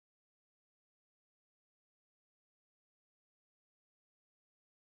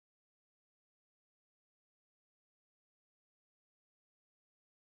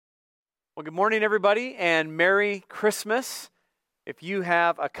Well, good morning, everybody, and Merry Christmas. If you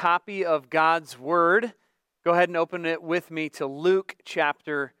have a copy of God's Word, go ahead and open it with me to Luke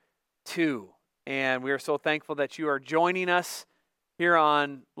chapter 2. And we are so thankful that you are joining us here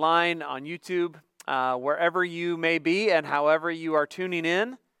online, on YouTube, wherever you may be and however you are tuning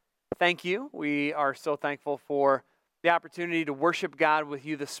in. Thank you. We are so thankful for the opportunity to worship God with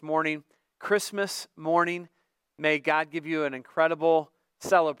you this morning, Christmas morning. May God give you an incredible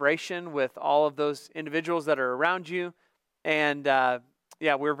celebration with all of those individuals that are around you. And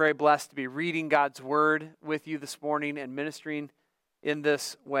we're very blessed to be reading God's Word with you this morning and ministering in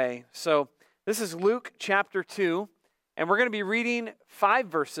this way. So this is Luke chapter 2, and we're going to be reading 5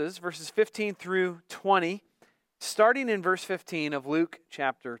 verses 15 through 20, starting in verse 15 of Luke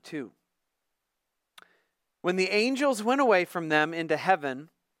chapter 2. When the angels went away from them into heaven,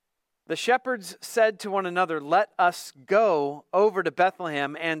 the shepherds said to one another, "Let us go over to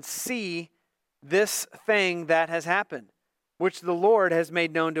Bethlehem and see this thing that has happened, which the Lord has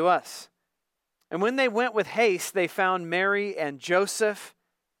made known to us." And when they went with haste, they found Mary and Joseph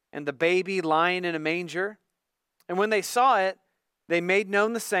and the baby lying in a manger. And when they saw it, they made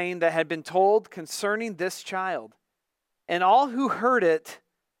known the saying that had been told concerning this child. And all who heard it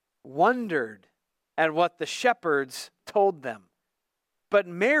wondered at what the shepherds told them. But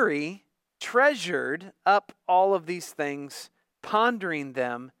Mary treasured up all of these things, pondering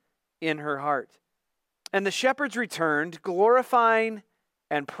them in her heart. And the shepherds returned, glorifying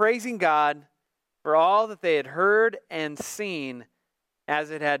and praising God for all that they had heard and seen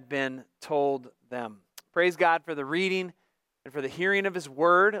as it had been told them. Praise God for the reading and for the hearing of His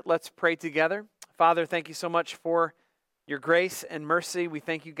Word. Let's pray together. Father, thank you so much for your grace and mercy. We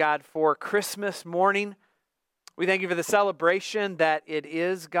thank you, God, for Christmas morning. We thank you for the celebration that it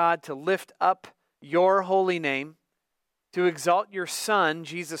is, God, to lift up your holy name, to exalt your Son,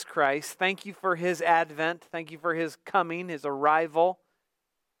 Jesus Christ. Thank you for His advent. Thank you for His coming, His arrival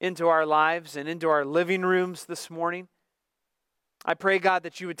into our lives and into our living rooms this morning. I pray, God,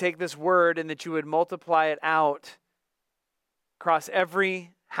 that you would take this word and that you would multiply it out across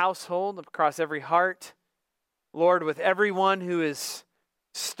every household, across every heart. Lord, with everyone who is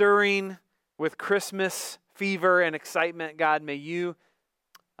stirring with Christmas fever and excitement, God, may you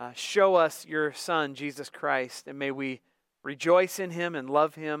show us your Son, Jesus Christ, and may we rejoice in Him and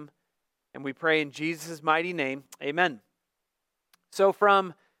love Him. And we pray in Jesus' mighty name, amen. So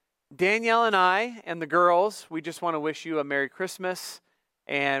from Danielle and I and the girls, we just want to wish you a Merry Christmas,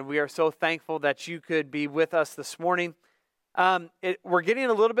 and we are so thankful that you could be with us this morning. We're getting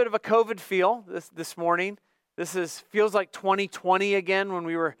a little bit of a COVID feel this morning. This feels like 2020 again, when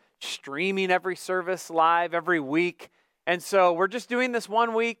we were streaming every service live every week. And so we're just doing this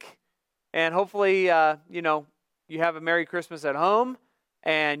 1 week, and hopefully, you have a Merry Christmas at home,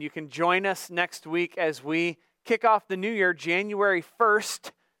 and you can join us next week as we kick off the new year, January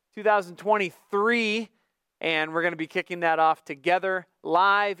 1st, 2023, and we're going to be kicking that off together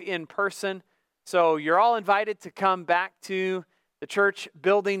live in person. So you're all invited to come back to the church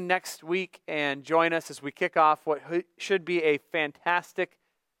building next week and join us as we kick off what should be a fantastic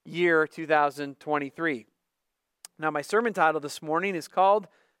year 2023. Now, my sermon title this morning is called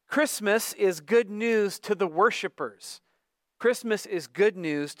Christmas is Good News to the Worshipers. Christmas is good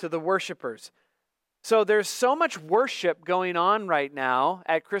news to the worshipers. So there's so much worship going on right now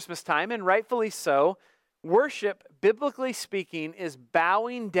at Christmas time, and rightfully so. Worship, biblically speaking, is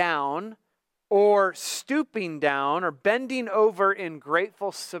bowing down or stooping down or bending over in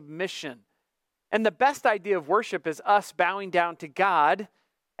grateful submission. And the best idea of worship is us bowing down to God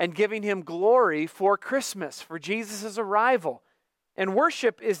and giving Him glory for Christmas, for Jesus' arrival. And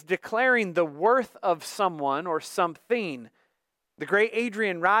worship is declaring the worth of someone or something. The great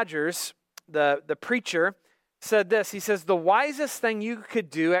Adrian Rogers, the preacher, said this. He says, "The wisest thing you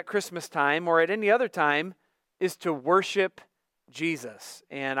could do at Christmas time or at any other time is to worship Jesus."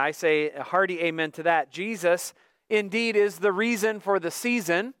 And I say a hearty amen to that. Jesus indeed is the reason for the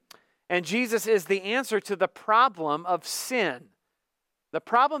season, and Jesus is the answer to the problem of sin. The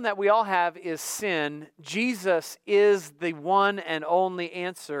problem that we all have is sin. Jesus is the one and only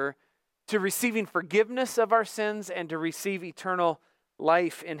answer to receiving forgiveness of our sins and to receive eternal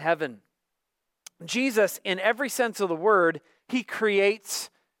life in heaven. Jesus, in every sense of the word, He creates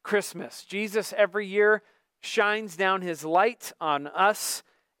Christmas. Jesus every year shines down His light on us,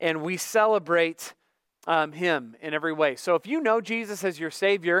 and we celebrate Him in every way. So if you know Jesus as your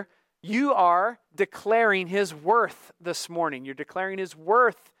Savior, you are declaring His worth this morning. You're declaring His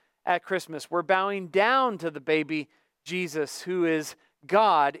worth at Christmas. We're bowing down to the baby Jesus, who is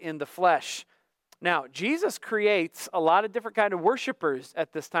God in the flesh. Now, Jesus creates a lot of different kind of worshipers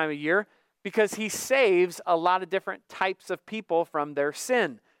at this time of year. because he saves a lot of different types of people from their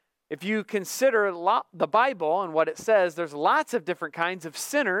sin. If you consider the Bible and what it says, there's lots of different kinds of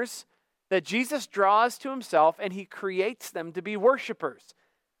sinners that Jesus draws to himself, and he creates them to be worshipers.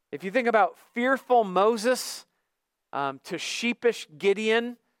 If you think about fearful Moses to sheepish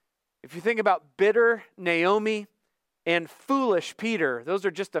Gideon, if you think about bitter Naomi and foolish Peter, those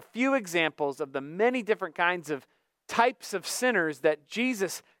are just a few examples of the many different kinds of types of sinners that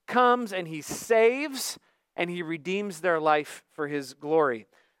Jesus comes and he saves and he redeems their life for his glory.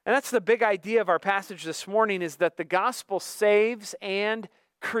 And that's the big idea of our passage this morning, is that the gospel saves and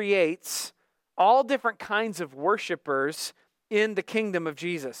creates all different kinds of worshipers in the kingdom of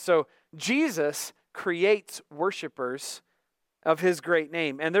Jesus. So Jesus creates worshipers of his great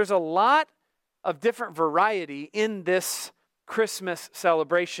name. And there's a lot of different variety in this Christmas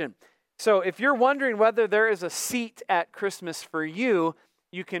celebration. So if you're wondering whether there is a seat at Christmas for you,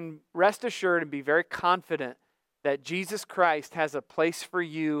 you can rest assured and be very confident that Jesus Christ has a place for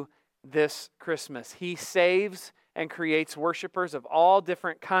you this Christmas. He saves and creates worshipers of all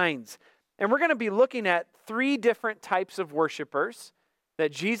different kinds. And we're going to be looking at 3 different types of worshipers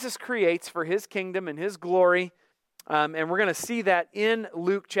that Jesus creates for his kingdom and his glory. And we're going to see that in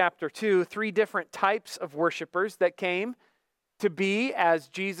Luke chapter 2, 3 different types of worshipers that came to be as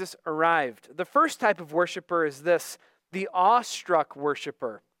Jesus arrived. The first type of worshiper is this, the awestruck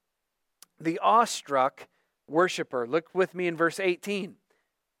worshiper. The awestruck worshiper. Look with me in verse 18.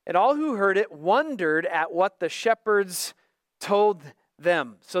 And all who heard it wondered at what the shepherds told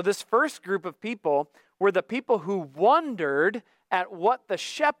them. So this first group of people were the people who wondered at what the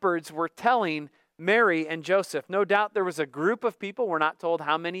shepherds were telling Mary and Joseph. No doubt there was a group of people. We're not told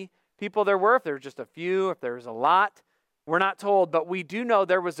how many people there were, if there were just a few, if there was a lot. We're not told, but we do know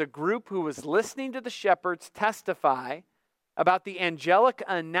there was a group who was listening to the shepherds testify about the angelic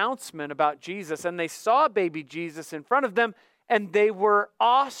announcement about Jesus, and they saw baby Jesus in front of them, and they were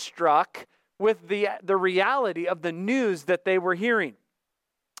awestruck with the reality of the news that they were hearing.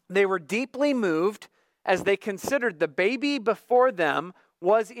 They were deeply moved as they considered the baby before them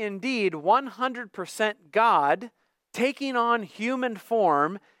was indeed 100% God taking on human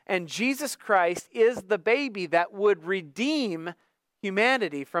form, and Jesus Christ is the baby that would redeem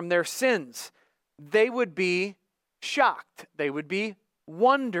humanity from their sins. They would be shocked. They would be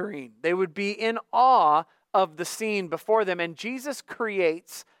wondering. They would be in awe of the scene before them. And Jesus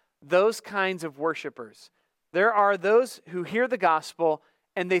creates those kinds of worshipers. There are those who hear the gospel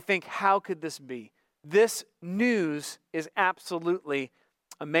and they think, how could this be? This news is absolutely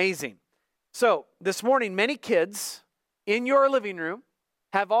amazing. So this morning, many kids in your living room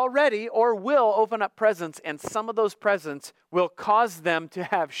have already or will open up presents, and some of those presents will cause them to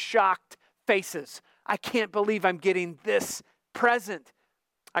have shocked faces. I can't believe I'm getting this present.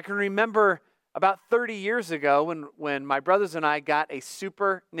 I can remember about 30 years ago when my brothers and I got a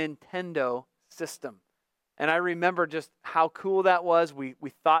Super Nintendo system. And I remember just how cool that was. We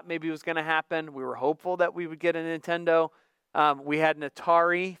thought maybe it was going to happen. We were hopeful that we would get a Nintendo. We had an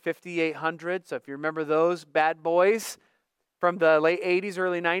Atari 5800. So if you remember those bad boys from the late 80s,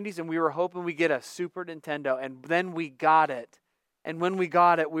 early 90s, and we were hoping we'd get a Super Nintendo. And then we got it. And when we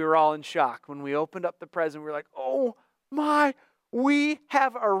got it, we were all in shock. When we opened up the present, we were like, oh my, we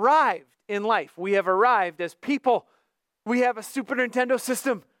have arrived in life. We have arrived as people. We have a Super Nintendo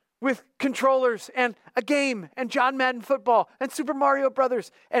system with controllers and a game and John Madden football and Super Mario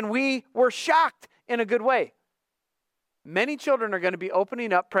Brothers. And we were shocked in a good way. Many children are going to be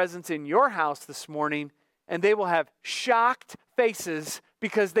opening up presents in your house this morning, and they will have shocked faces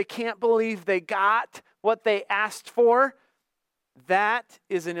because they can't believe they got what they asked for. That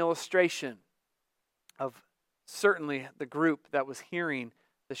is an illustration of certainly the group that was hearing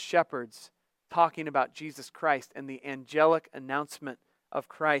the shepherds talking about Jesus Christ and the angelic announcement of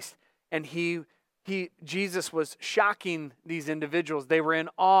Christ. And Jesus was shocking these individuals. They were in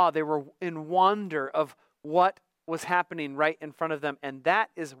awe. They were in wonder of what was happening right in front of them. And that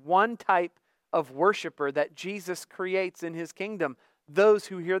is one type of worshiper that Jesus creates in his kingdom. Those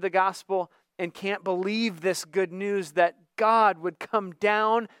who hear the gospel and can't believe this good news that God would come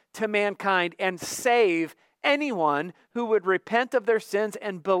down to mankind and save anyone who would repent of their sins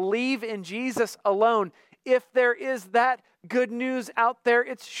and believe in Jesus alone. If there is that good news out there,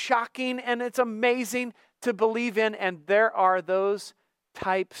 it's shocking and it's amazing to believe in, and there are those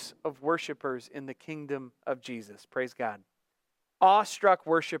types of worshipers in the kingdom of Jesus. Praise God. Awestruck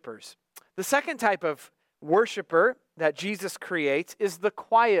worshipers. The second type of worshiper that Jesus creates is the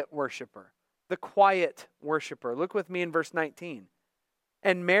quiet worshiper. The quiet worshiper. Look with me in verse 19.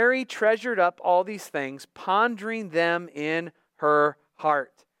 And Mary treasured up all these things, pondering them in her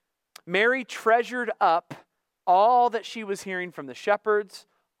heart. Mary treasured up all that she was hearing from the shepherds,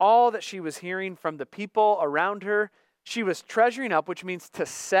 all that she was hearing from the people around her. She was treasuring up, which means to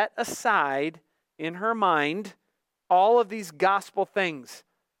set aside in her mind all of these gospel things.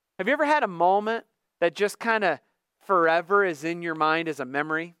 Have you ever had a moment that just kind of forever is in your mind as a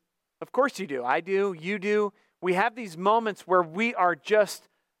memory? Of course you do. I do. You do. We have these moments where we are just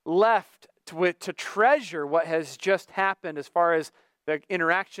left to treasure what has just happened as far as the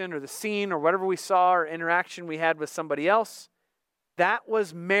interaction or the scene or whatever we saw or interaction we had with somebody else. That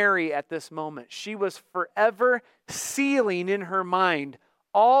was Mary at this moment. She was forever sealing in her mind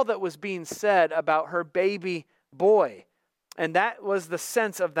all that was being said about her baby boy. And that was the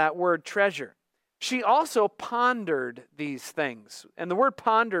sense of that word treasure. She also pondered these things. And the word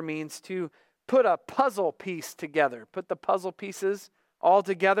ponder means to put a puzzle piece together, put the puzzle pieces all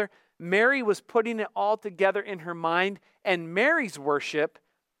together. Mary was putting it all together in her mind. And Mary's worship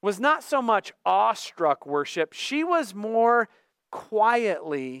was not so much awestruck worship. She was more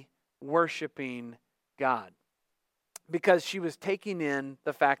quietly worshiping God because she was taking in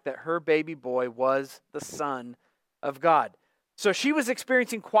the fact that her baby boy was the Son of God. So she was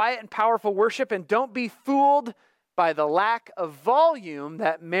experiencing quiet and powerful worship, and don't be fooled by the lack of volume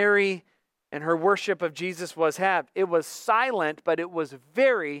that Mary and her worship of Jesus was have. It was silent, but it was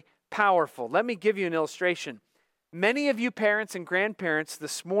very powerful. Let me give you an illustration. Many of you parents and grandparents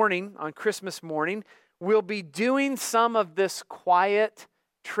this morning, on Christmas morning, will be doing some of this quiet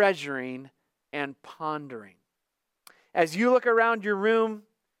treasuring and pondering. As you look around your room,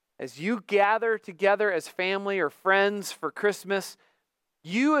 as you gather together as family or friends for Christmas,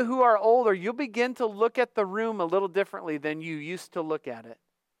 you who are older, you'll begin to look at the room a little differently than you used to look at it.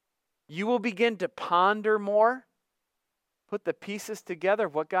 You will begin to ponder more, put the pieces together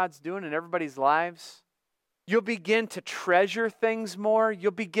of what God's doing in everybody's lives. You'll begin to treasure things more.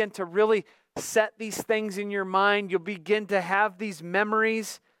 You'll begin to really set these things in your mind. You'll begin to have these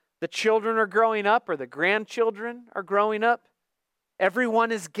memories. The children are growing up, or the grandchildren are growing up.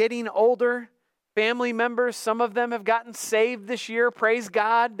 Everyone is getting older. Family members, some of them have gotten saved this year. Praise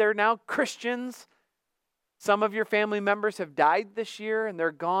God, they're now Christians. Some of your family members have died this year and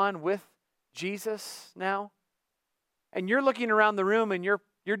they're gone with Jesus now. And you're looking around the room and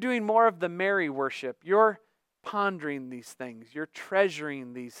you're doing more of the Mary worship. You're pondering these things. You're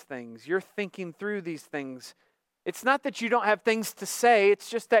treasuring these things. You're thinking through these things. It's not that you don't have things to say. It's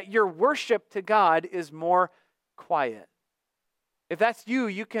just that your worship to God is more quiet. If that's you,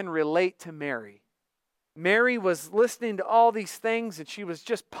 you can relate to Mary. Mary was listening to all these things and she was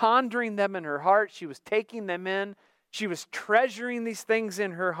just pondering them in her heart. She was taking them in. She was treasuring these things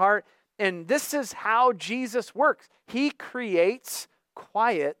in her heart. And this is how Jesus works. He creates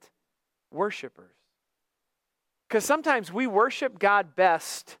quiet worshipers. Because sometimes we worship God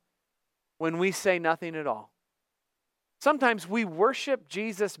best when we say nothing at all. Sometimes we worship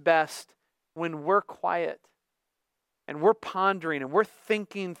Jesus best when we're quiet and we're pondering and we're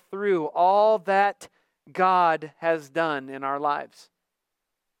thinking through all that God has done in our lives.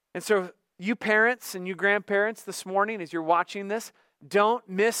 And so you parents and you grandparents this morning, as you're watching this, don't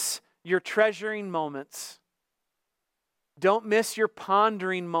miss your treasuring moments. Don't miss your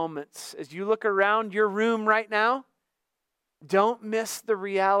pondering moments. As you look around your room right now, don't miss the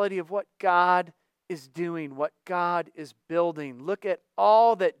reality of what God is doing, what God is building. Look at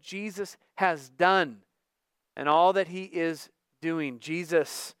all that Jesus has done and all that he is doing.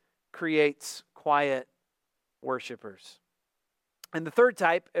 Jesus creates quiet worshipers. And the third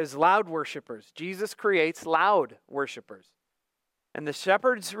type is loud worshipers. Jesus creates loud worshipers. And the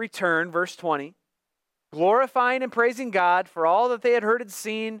shepherds returned, verse 20, glorifying and praising God for all that they had heard and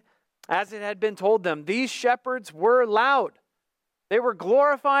seen as it had been told them. These shepherds were loud. They were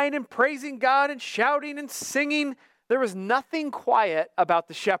glorifying and praising God and shouting and singing. There was nothing quiet about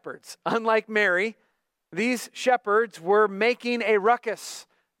the shepherds. Unlike Mary, these shepherds were making a ruckus.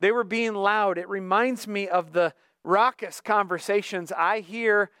 They were being loud. It reminds me of the raucous conversations I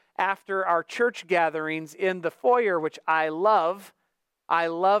hear after our church gatherings in the foyer, which I love. I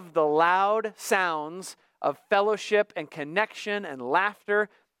love the loud sounds of fellowship and connection and laughter.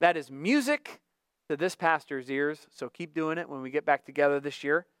 That is music to this pastor's ears, so keep doing it when we get back together this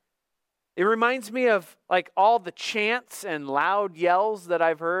year. It reminds me of like all the chants and loud yells that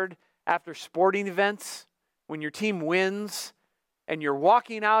I've heard after sporting events when your team wins and you're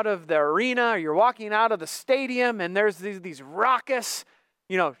walking out of the arena or you're walking out of the stadium and there's these raucous,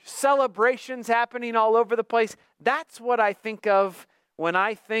 celebrations happening all over the place. That's what I think of when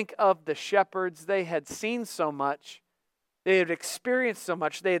I think of the shepherds. They had seen so much. They had experienced so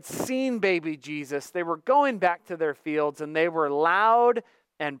much. They had seen baby Jesus. They were going back to their fields and they were loud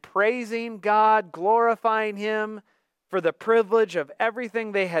and praising God, glorifying Him for the privilege of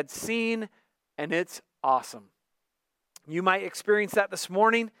everything they had seen, and it's awesome. You might experience that this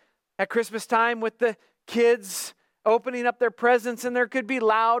morning at Christmas time with the kids opening up their presents, and there could be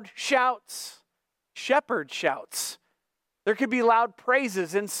loud shouts, shepherd shouts. There could be loud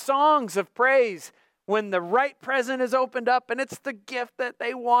praises and songs of praise when the right present is opened up and it's the gift that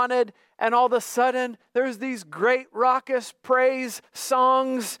they wanted, and all of a sudden there's these great raucous praise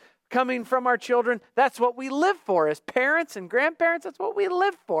songs coming from our children. That's what we live for as parents and grandparents. That's what we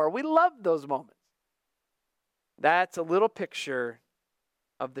live for. We love those moments. That's a little picture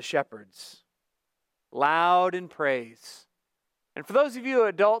of the shepherds, loud in praise. And for those of you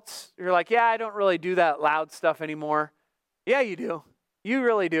adults, you're like, yeah, I don't really do that loud stuff anymore. Yeah, you do. You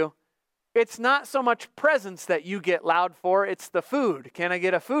really do. It's not so much presents that you get loud for, it's the food. Can I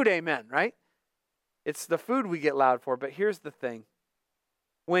get a food amen, right? It's the food we get loud for. But here's the thing.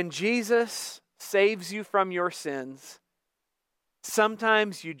 When Jesus saves you from your sins,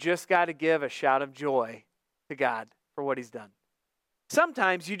 sometimes you just got to give a shout of joy to God for what He's done.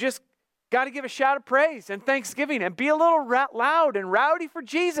 Sometimes you just got to give a shout of praise and thanksgiving and be a little loud and rowdy for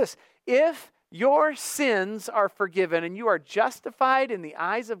Jesus. If your sins are forgiven and you are justified in the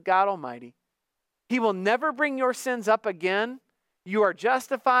eyes of God Almighty, He will never bring your sins up again. You are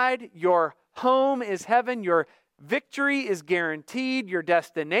justified. Your home is heaven. Your victory is guaranteed. Your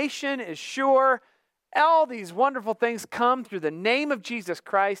destination is sure. All these wonderful things come through the name of Jesus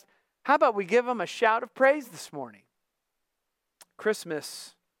Christ. How about we give Him a shout of praise this morning?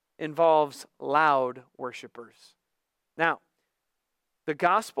 Christmas involves loud worshipers. Now, the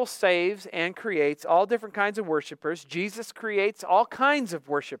gospel saves and creates all different kinds of worshipers. Jesus creates all kinds of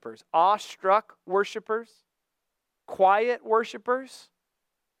worshipers: awestruck worshipers, quiet worshipers,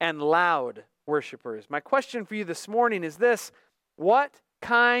 and loud worshipers. My question for you this morning is this: what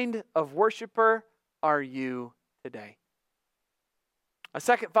kind of worshiper are you today? A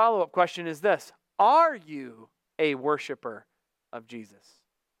second follow-up question is this: are you a worshiper of Jesus?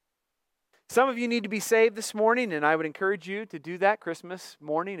 Some of you need to be saved this morning, and I would encourage you to do that. Christmas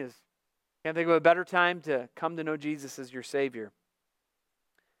morning can't think of a better time to come to know Jesus as your Savior.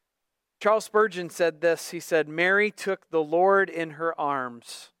 Charles Spurgeon said this. He said, "Mary took the Lord in her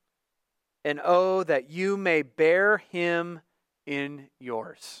arms, and oh, that you may bear Him in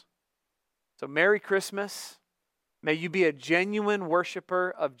yours." So Merry Christmas. May you be a genuine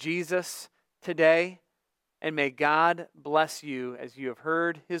worshiper of Jesus today, and may God bless you as you have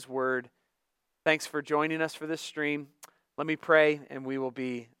heard His word. Thanks for joining us for this stream. Let me pray and we will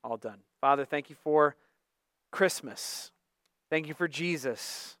be all done. Father, thank you for Christmas. Thank you for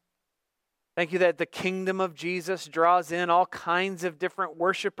Jesus. Thank you that the kingdom of Jesus draws in all kinds of different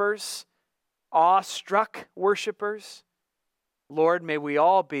worshipers, awestruck worshipers. Lord, may we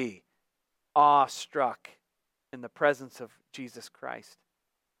all be awestruck in the presence of Jesus Christ.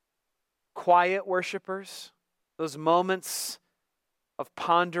 Quiet worshipers, those moments of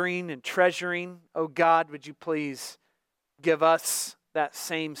pondering and treasuring. Oh God, would you please give us that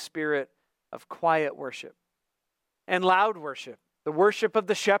same spirit of quiet worship and loud worship, the worship of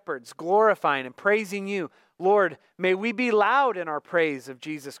the shepherds, glorifying and praising you. Lord, may we be loud in our praise of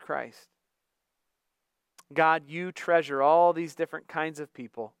Jesus Christ. God, you treasure all these different kinds of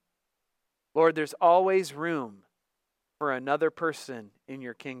people. Lord, there's always room for another person in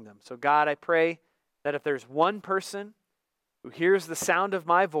your kingdom. So God, I pray that if there's one person who hears the sound of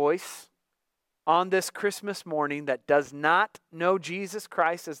my voice on this Christmas morning that does not know Jesus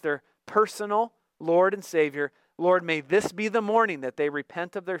Christ as their personal Lord and Savior, Lord, may this be the morning that they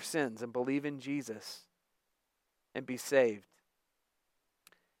repent of their sins and believe in Jesus and be saved.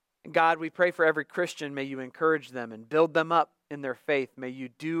 And God, we pray for every Christian. May you encourage them and build them up in their faith. May you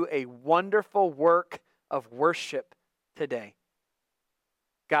do a wonderful work of worship today.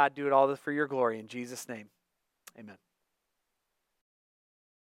 God, do it all for your glory. In Jesus' name, amen.